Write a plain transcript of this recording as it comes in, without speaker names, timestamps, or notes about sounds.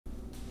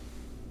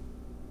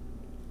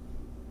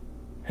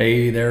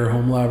Hey there,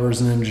 home labbers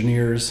and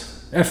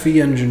engineers.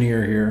 FE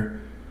Engineer here.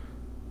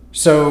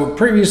 So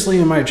previously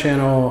in my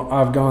channel,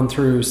 I've gone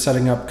through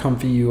setting up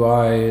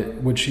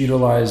ComfyUI, which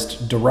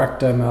utilized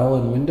ROCm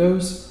in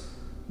Windows,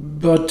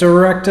 but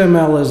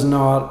ROCm is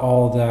not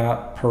all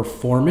that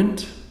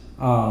performant.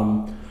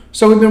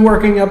 So we've been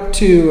working up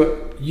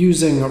to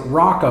using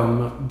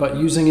ROCm, but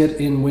using it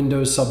in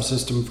Windows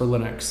subsystem for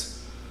Linux.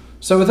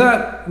 So with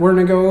that, we're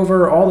going to go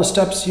over all the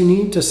steps you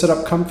need to set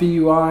up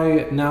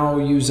ComfyUI now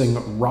using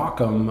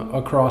ROCm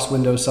across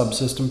Windows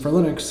subsystem for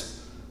Linux.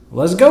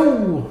 Let's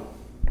go!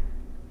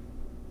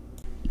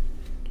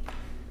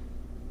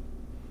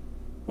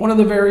 One of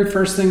the very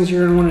first things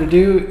you're going to want to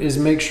do is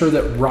make sure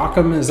that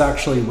ROCm is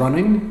actually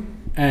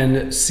running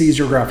and sees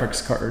your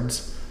graphics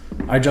cards.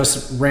 I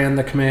just ran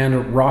the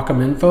command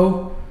ROCm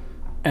info,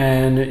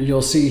 and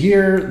you'll see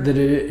here that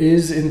it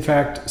is in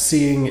fact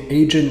seeing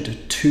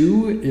agent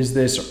 2 is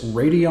this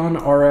Radeon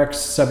RX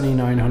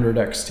 7900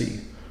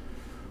 XT.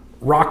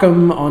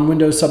 ROCm on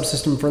Windows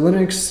subsystem for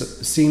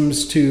Linux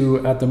seems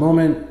to, at the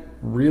moment,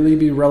 really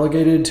be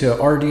relegated to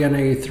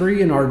RDNA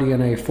 3 and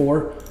RDNA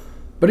 4.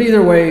 But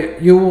either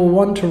way, you will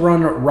want to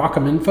run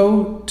ROCm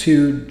info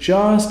to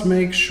just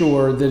make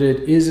sure that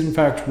it is in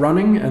fact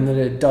running and that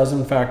it does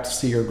in fact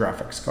see your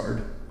graphics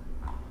card.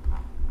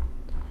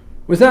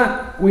 With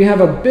that, we have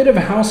a bit of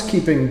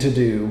housekeeping to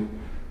do.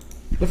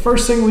 The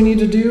first thing we need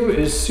to do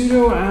is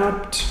sudo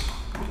apt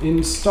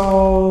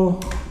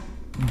install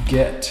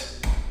get.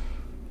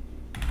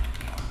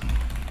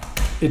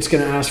 It's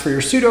going to ask for your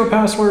sudo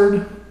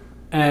password,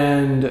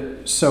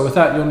 and so with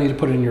that you'll need to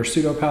put in your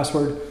sudo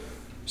password.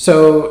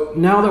 So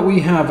now that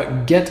we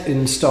have get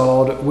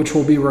installed, which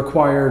will be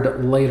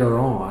required later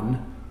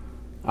on,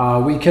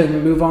 we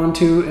can move on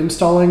to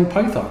installing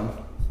Python.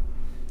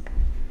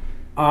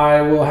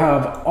 I will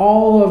have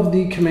all of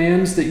the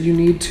commands that you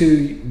need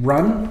to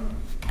run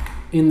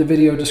in the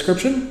video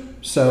description,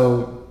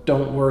 so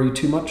don't worry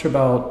too much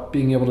about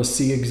being able to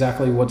see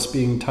exactly what's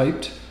being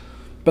typed.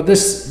 But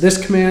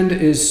this command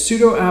is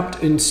sudo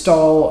apt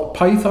install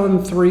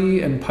python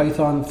 3 and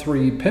python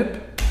 3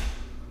 pip.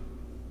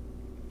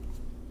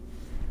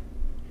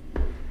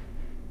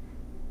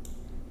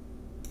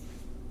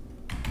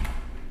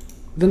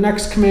 The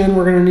next command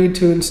we're going to need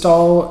to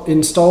install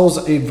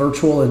installs a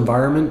virtual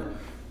environment.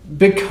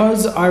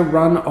 Because I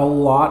run a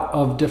lot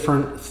of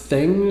different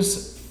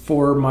things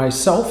for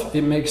myself,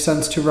 it makes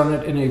sense to run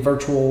it in a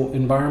virtual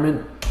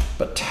environment,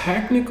 but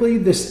technically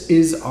this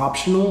is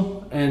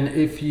optional, and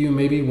if you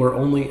maybe were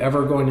only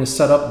ever going to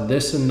set up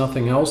this and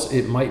nothing else,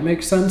 it might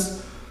make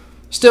sense.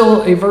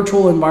 Still, a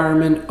virtual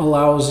environment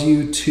allows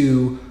you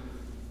to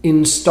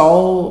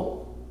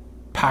install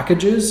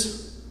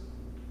packages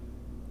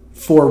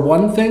for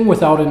one thing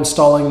without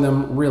installing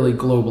them really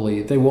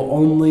globally. They will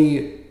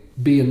only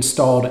be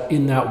installed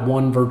in that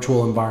one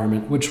virtual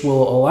environment, which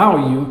will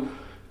allow you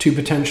to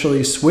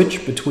potentially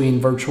switch between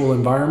virtual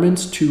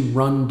environments to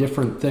run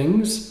different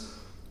things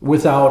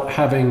without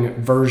having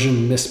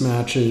version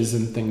mismatches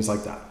and things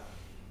like that.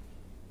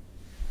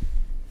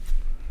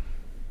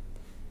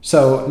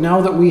 So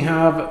now that we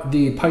have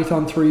the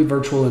Python 3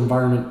 virtual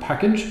environment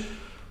package,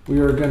 we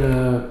are going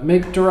to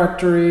make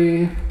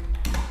directory,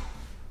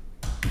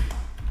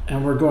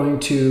 and we're going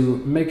to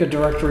make a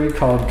directory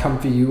called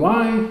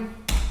ComfyUI.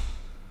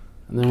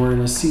 And then we're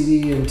going to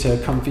cd into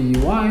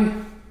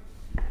ComfyUI.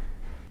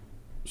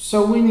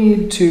 So we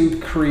need to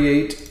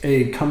create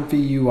a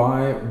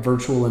ComfyUI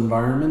virtual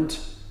environment.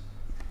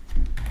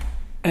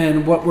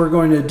 And what we're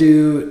going to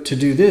do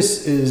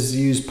this is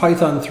use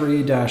python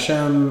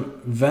 3-m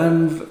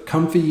venv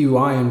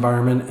ComfyUI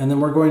environment, and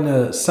then we're going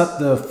to set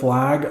the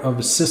flag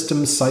of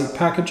system site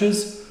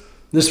packages.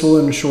 This will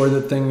ensure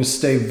that things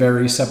stay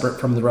very separate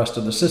from the rest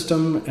of the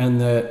system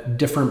and that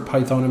different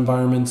Python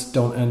environments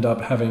don't end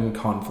up having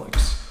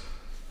conflicts.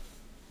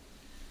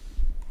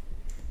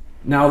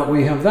 Now that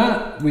we have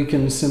that, we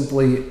can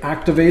simply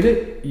activate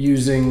it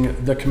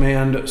using the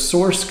command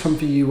source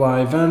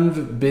ComfyUI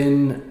venv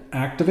bin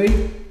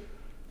activate.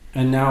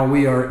 And now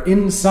we are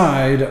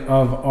inside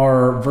of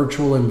our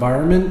virtual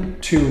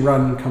environment to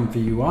run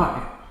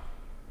ComfyUI.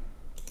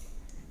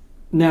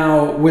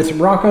 Now with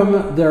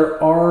ROCm,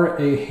 there are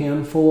a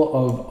handful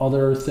of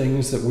other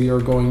things that we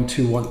are going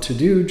to want to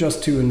do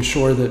just to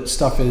ensure that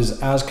stuff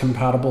is as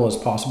compatible as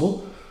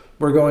possible.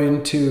 We're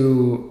going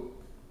to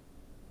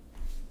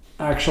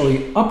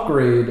actually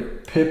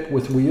upgrade pip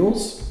with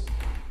wheels,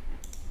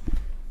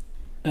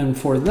 and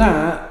for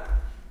that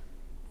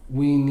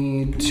we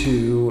need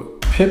to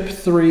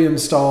pip3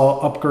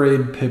 install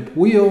upgrade pip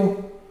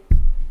wheel.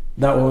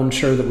 That will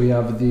ensure that we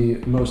have the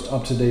most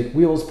up-to-date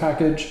wheels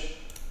package,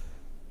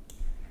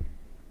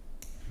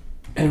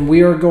 and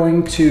we are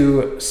going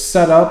to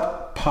set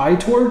up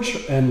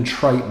PyTorch and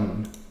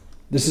Triton.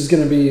 This is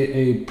going to be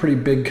a pretty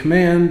big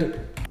command.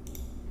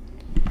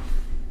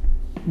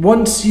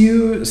 Once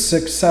you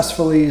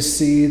successfully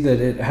see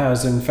that it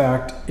has in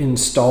fact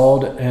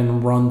installed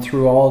and run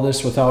through all of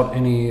this without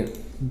any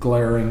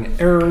glaring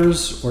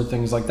errors or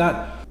things like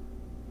that,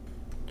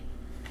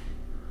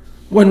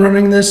 when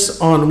running this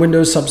on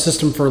Windows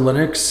subsystem for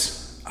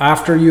Linux,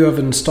 after you have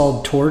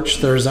installed Torch,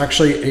 there's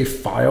actually a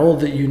file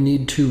that you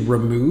need to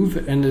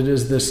remove, and it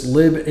is this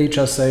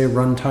libhsa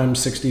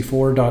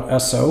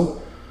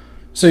runtime64.so.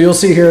 So you'll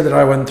see here that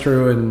I went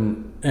through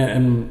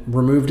and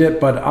removed it,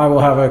 but I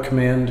will have a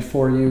command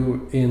for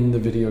you in the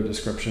video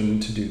description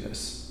to do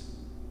this.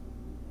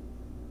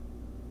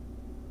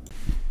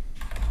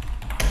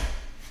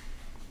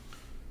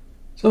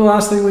 So the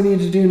last thing we need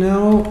to do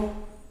now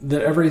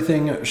that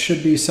everything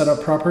should be set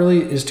up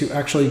properly is to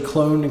actually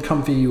clone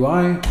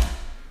ComfyUI.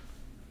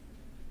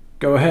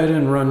 Go ahead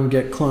and run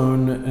git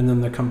clone and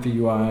then the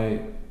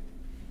ComfyUI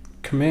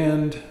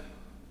command.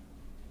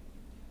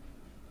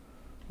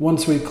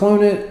 Once we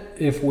clone it,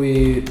 if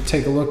we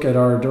take a look at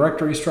our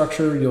directory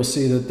structure, you'll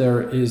see that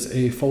there is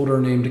a folder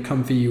named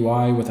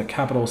ComfyUI with a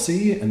capital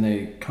C and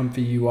a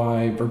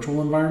ComfyUI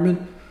virtual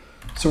environment.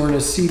 So we're going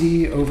to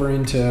cd over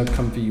into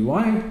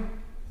ComfyUI.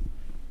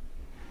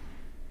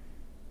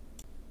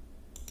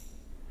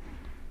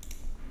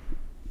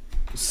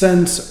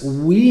 Since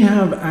we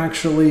have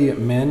actually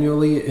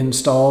manually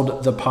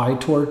installed the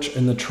PyTorch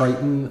and the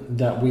Triton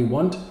that we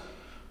want,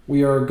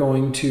 we are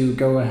going to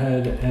go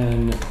ahead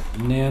and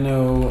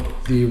nano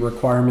the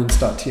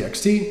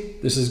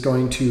requirements.txt. This is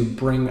going to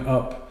bring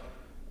up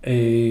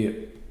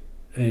a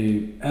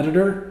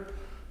editor,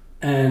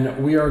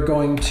 and we are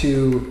going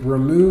to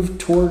remove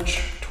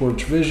Torch,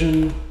 Torch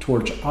Vision,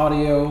 Torch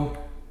Audio,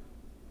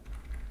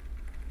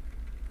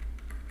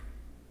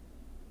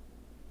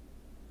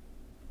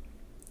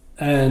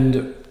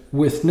 and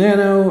with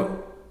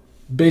Nano,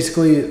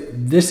 basically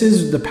this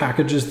is the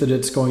packages that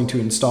it's going to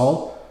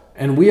install.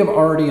 And we have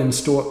already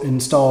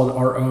installed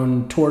our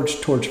own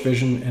Torch, Torch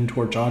Vision, and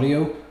Torch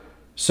Audio.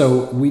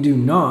 So we do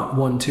not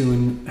want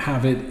to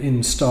have it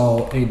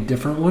install a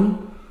different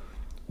one.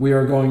 We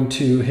are going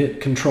to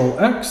hit Control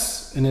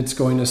X, and it's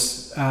going to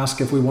ask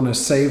if we want to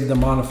save the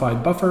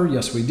modified buffer.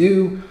 Yes, we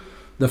do.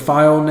 The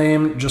file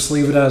name, just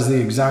leave it as the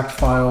exact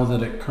file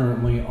that it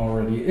currently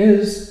already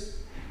is.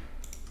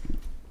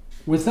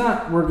 With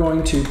that, we're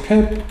going to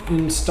pip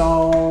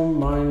install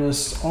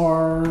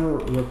 -r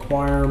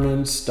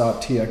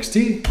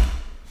requirements.txt.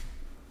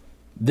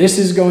 This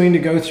is going to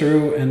go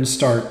through and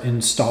start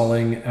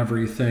installing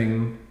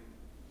everything.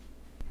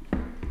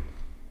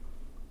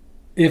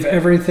 If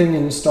everything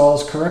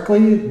installs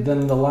correctly,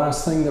 then the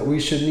last thing that we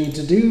should need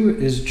to do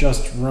is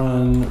just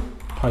run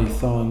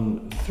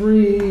python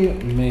 3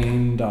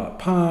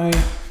 main.py.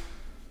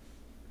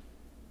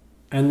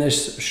 And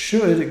this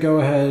should go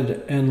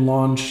ahead and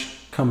launch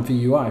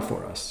ComfyUI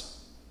for us.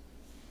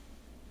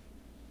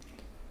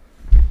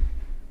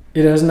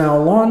 It has now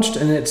launched,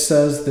 and it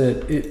says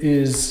that it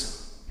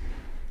is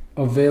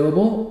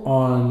available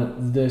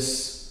on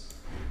this.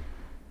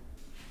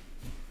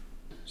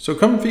 So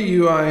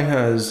ComfyUI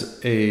has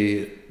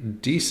a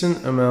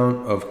decent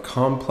amount of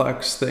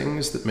complex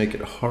things that make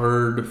it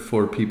hard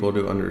for people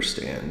to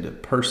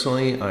understand.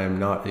 Personally, I am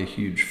not a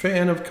huge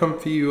fan of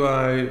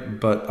ComfyUI,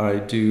 but I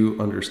do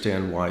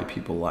understand why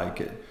people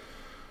like it.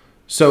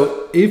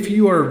 So if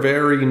you are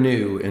very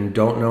new and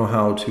don't know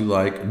how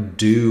to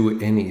do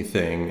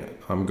anything,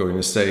 I'm going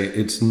to say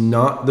it's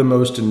not the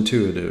most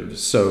intuitive.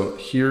 So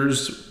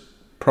here's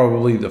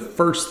probably the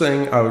first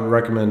thing I would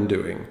recommend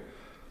doing.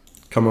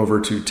 Come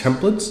over to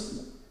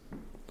templates.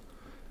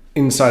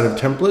 Inside of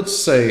templates,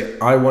 say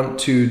I want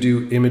to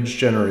do image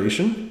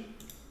generation.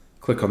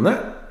 Click on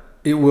that.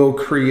 It will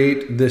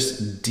create this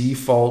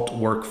default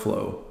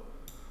workflow.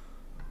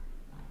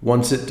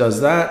 Once it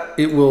does that,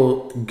 it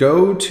will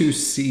go to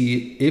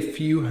see if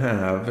you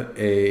have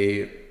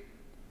a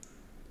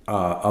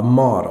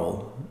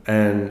model.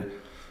 And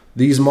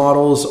these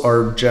models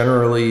are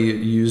generally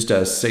used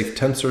as safe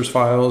tensors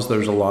files.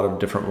 There's a lot of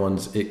different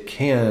ones it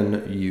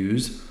can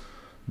use,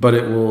 but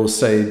it will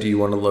say, do you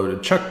want to load a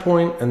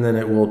checkpoint? And then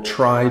it will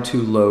try to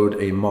load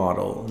a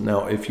model.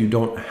 Now, if you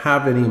don't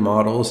have any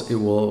models, it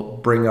will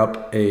bring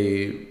up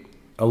a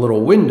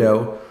little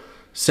window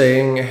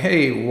saying,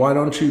 hey, why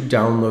don't you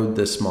download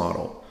this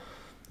model?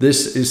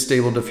 This is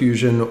Stable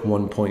Diffusion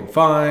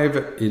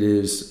 1.5. It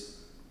is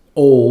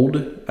old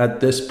at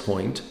this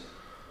point,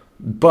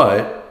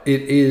 but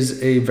it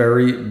is a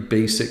very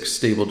basic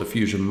Stable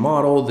Diffusion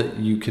model that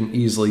you can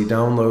easily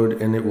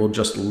download, and it will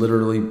just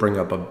literally bring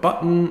up a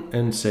button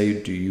and say,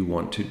 do you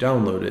want to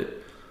download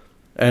it?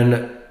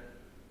 And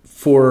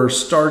for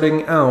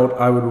starting out,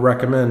 I would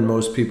recommend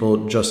most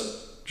people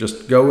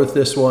just go with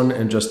this one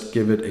and just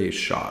give it a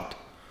shot.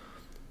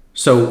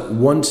 So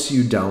once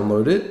you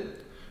download it,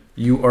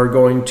 you are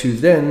going to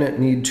then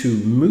need to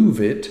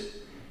move it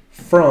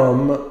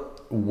from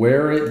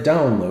where it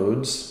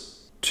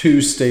downloads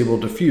to Stable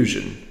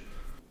Diffusion.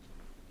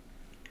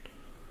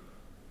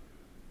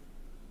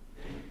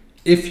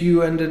 If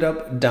you ended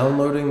up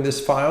downloading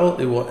this file,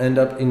 it will end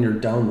up in your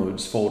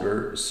downloads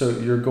folder. So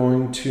you're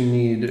going to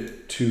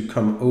need to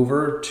come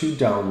over to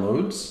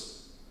downloads,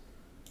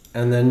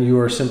 and then you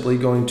are simply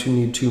going to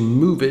need to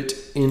move it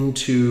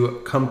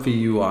into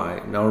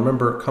ComfyUI. Now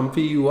remember,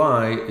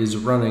 ComfyUI is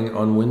running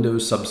on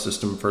Windows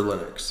Subsystem for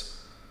Linux.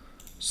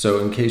 So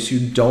in case you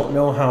don't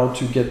know how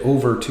to get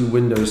over to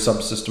Windows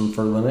Subsystem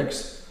for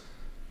Linux,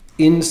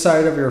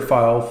 inside of your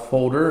file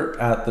folder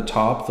at the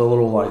top, the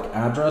little like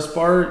address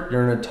bar,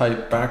 you're gonna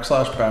type /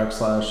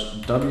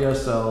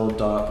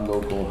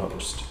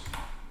 WSL.localhost.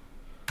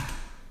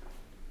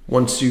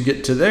 Once you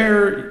get to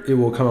there, it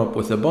will come up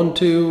with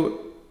Ubuntu.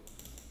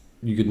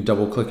 You can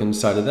double click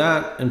inside of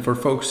that. And for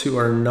folks who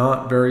are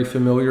not very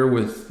familiar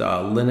with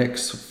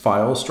Linux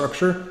file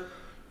structure,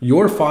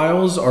 your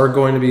files are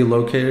going to be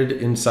located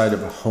inside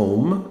of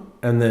home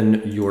and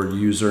then your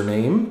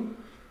username.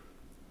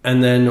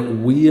 And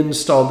then we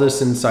installed this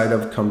inside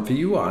of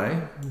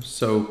ComfyUI.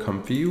 So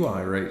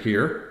ComfyUI right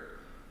here.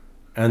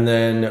 And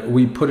then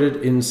we put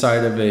it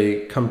inside of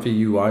a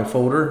ComfyUI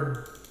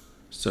folder.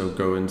 So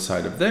go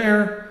inside of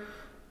there.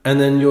 And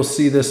then you'll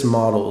see this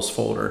models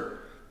folder.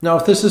 Now,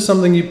 if this is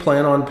something you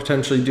plan on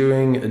potentially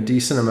doing a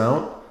decent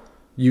amount,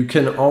 you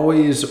can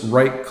always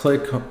right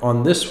click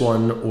on this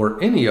one or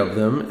any of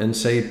them and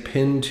say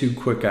pin to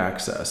quick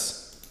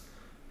access.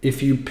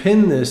 If you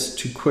pin this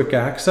to quick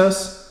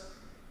access,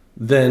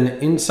 then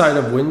inside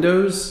of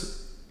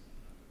Windows,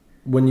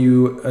 when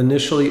you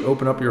initially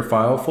open up your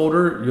file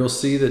folder, you'll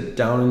see that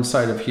down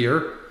inside of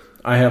here,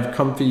 I have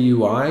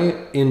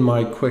ComfyUI in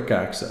my quick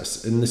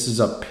access, and this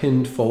is a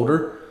pinned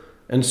folder.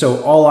 And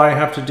so all I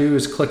have to do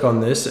is click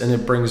on this and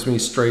it brings me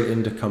straight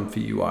into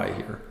ComfyUI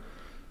here.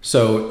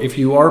 So if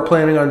you are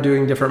planning on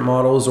doing different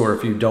models, or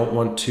if you don't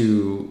want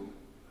to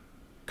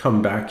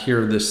come back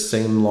here this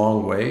same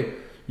long way,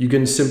 you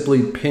can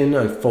simply pin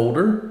a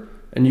folder,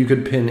 and you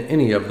could pin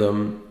any of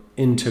them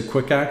into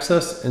quick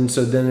access. And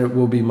so then it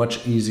will be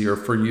much easier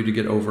for you to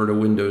get over to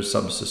Windows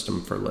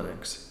Subsystem for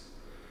Linux.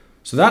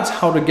 So that's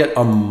how to get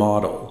a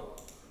model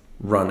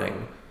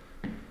running.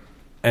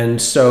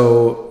 And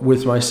so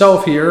with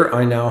myself here,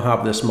 I now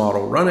have this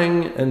model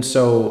running. And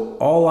so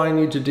all I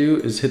need to do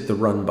is hit the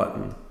run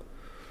button.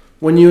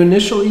 When you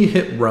initially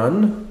hit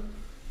run,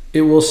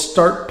 it will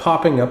start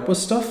popping up with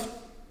stuff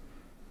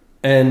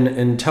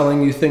and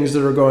telling you things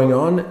that are going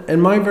on.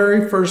 And my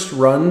very first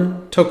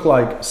run took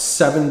like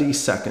 70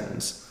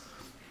 seconds.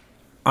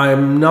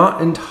 I'm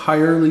not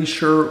entirely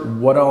sure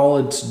what all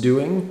it's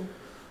doing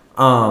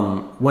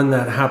when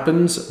that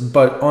happens,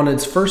 but on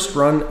its first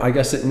run, I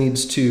guess it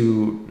needs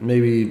to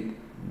maybe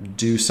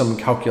do some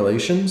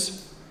calculations,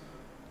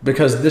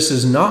 because this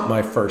is not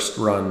my first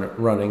run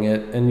running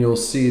it, and you'll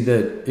see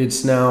that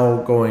it's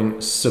now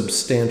going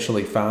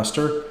substantially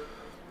faster.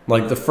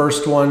 Like the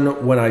first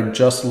one, when I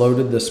just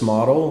loaded this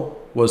model,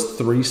 was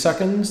 3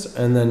 seconds,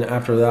 and then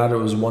after that it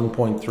was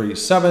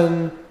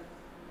 1.37,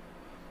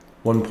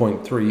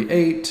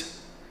 1.38,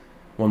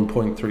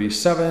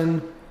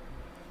 1.37.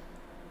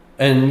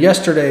 And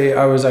yesterday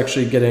I was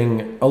actually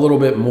getting a little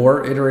bit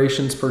more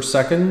iterations per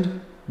second,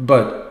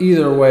 but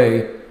either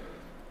way,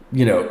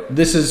 you know,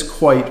 this is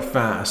quite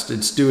fast.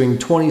 It's doing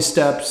 20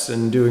 steps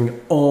and doing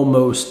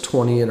almost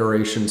 20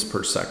 iterations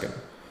per second.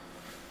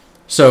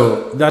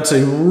 So that's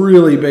a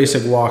really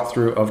basic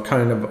walkthrough of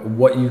kind of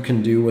what you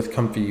can do with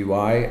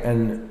ComfyUI.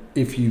 And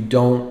if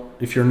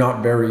you're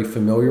not very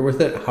familiar with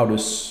it, how to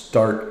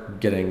start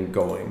getting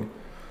going.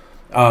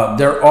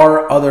 There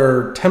are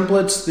other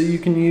templates that you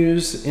can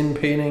use, in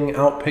painting,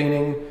 out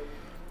painting,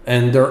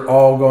 and they're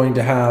all going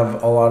to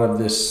have a lot of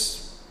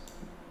this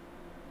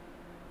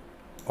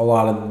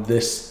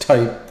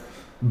type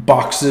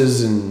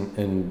boxes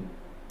and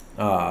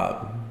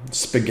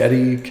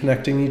spaghetti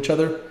connecting each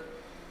other.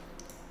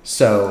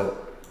 So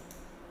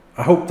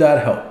I hope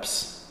that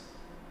helps.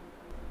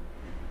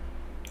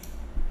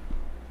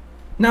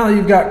 Now that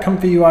you've got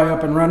ComfyUI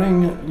up and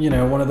running, you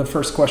know, one of the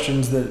first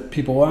questions that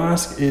people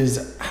ask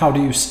is, how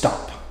do you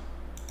stop?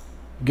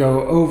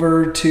 Go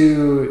over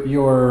to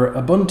your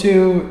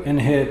Ubuntu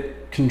and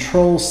hit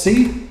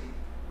Control-C,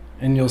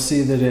 and you'll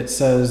see that it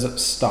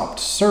says stopped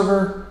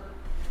server.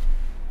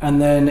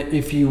 And then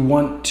if you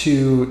want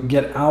to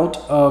get out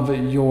of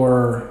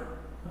your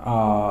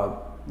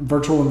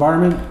virtual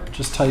environment,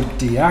 just type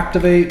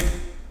deactivate.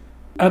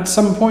 At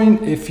some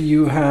point, if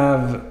you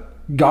have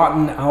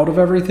gotten out of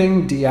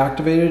everything,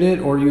 deactivated it,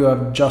 or you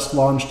have just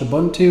launched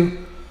Ubuntu,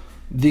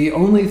 the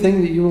only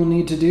thing that you will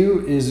need to do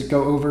is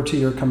go over to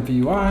your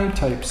ComfyUI,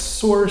 type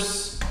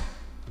source,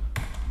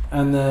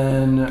 and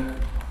then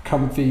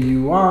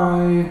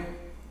ComfyUI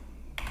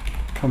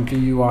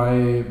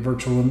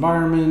virtual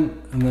environment,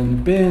 and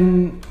then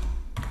bin,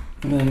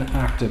 and then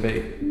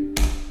activate.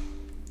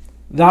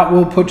 That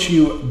will put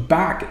you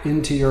back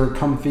into your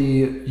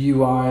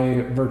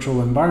ComfyUI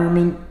virtual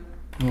environment.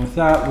 And with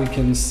that, we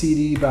can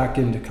cd back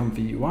into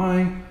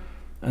ComfyUI,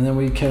 and then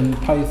we can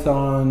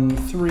python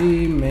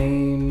 3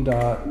 main.py.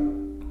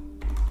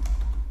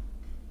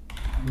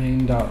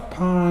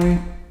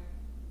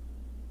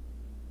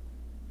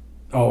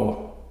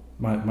 Oh,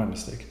 my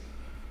mistake.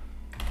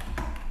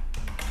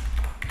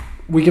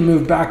 We can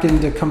move back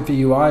into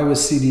ComfyUI with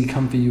cd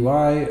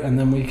ComfyUI, and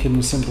then we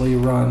can simply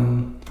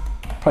run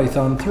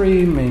python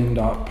 3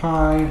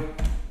 main.py.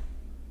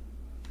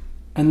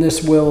 And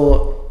this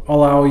will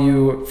allow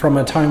you, from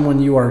a time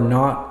when you are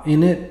not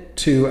in it,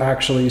 to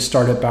actually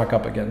start it back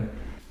up again.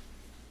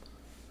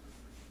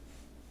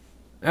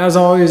 As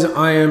always,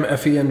 I am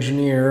FE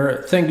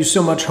Engineer. Thank you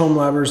so much, home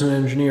labbers and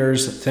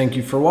engineers. Thank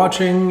you for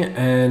watching,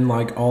 and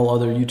like all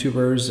other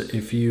YouTubers,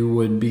 if you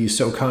would be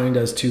so kind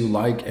as to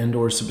like and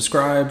or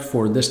subscribe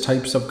for this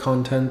types of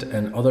content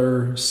and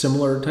other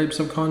similar types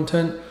of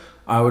content,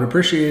 I would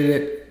appreciate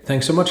it.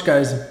 Thanks so much,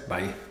 guys.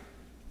 Bye.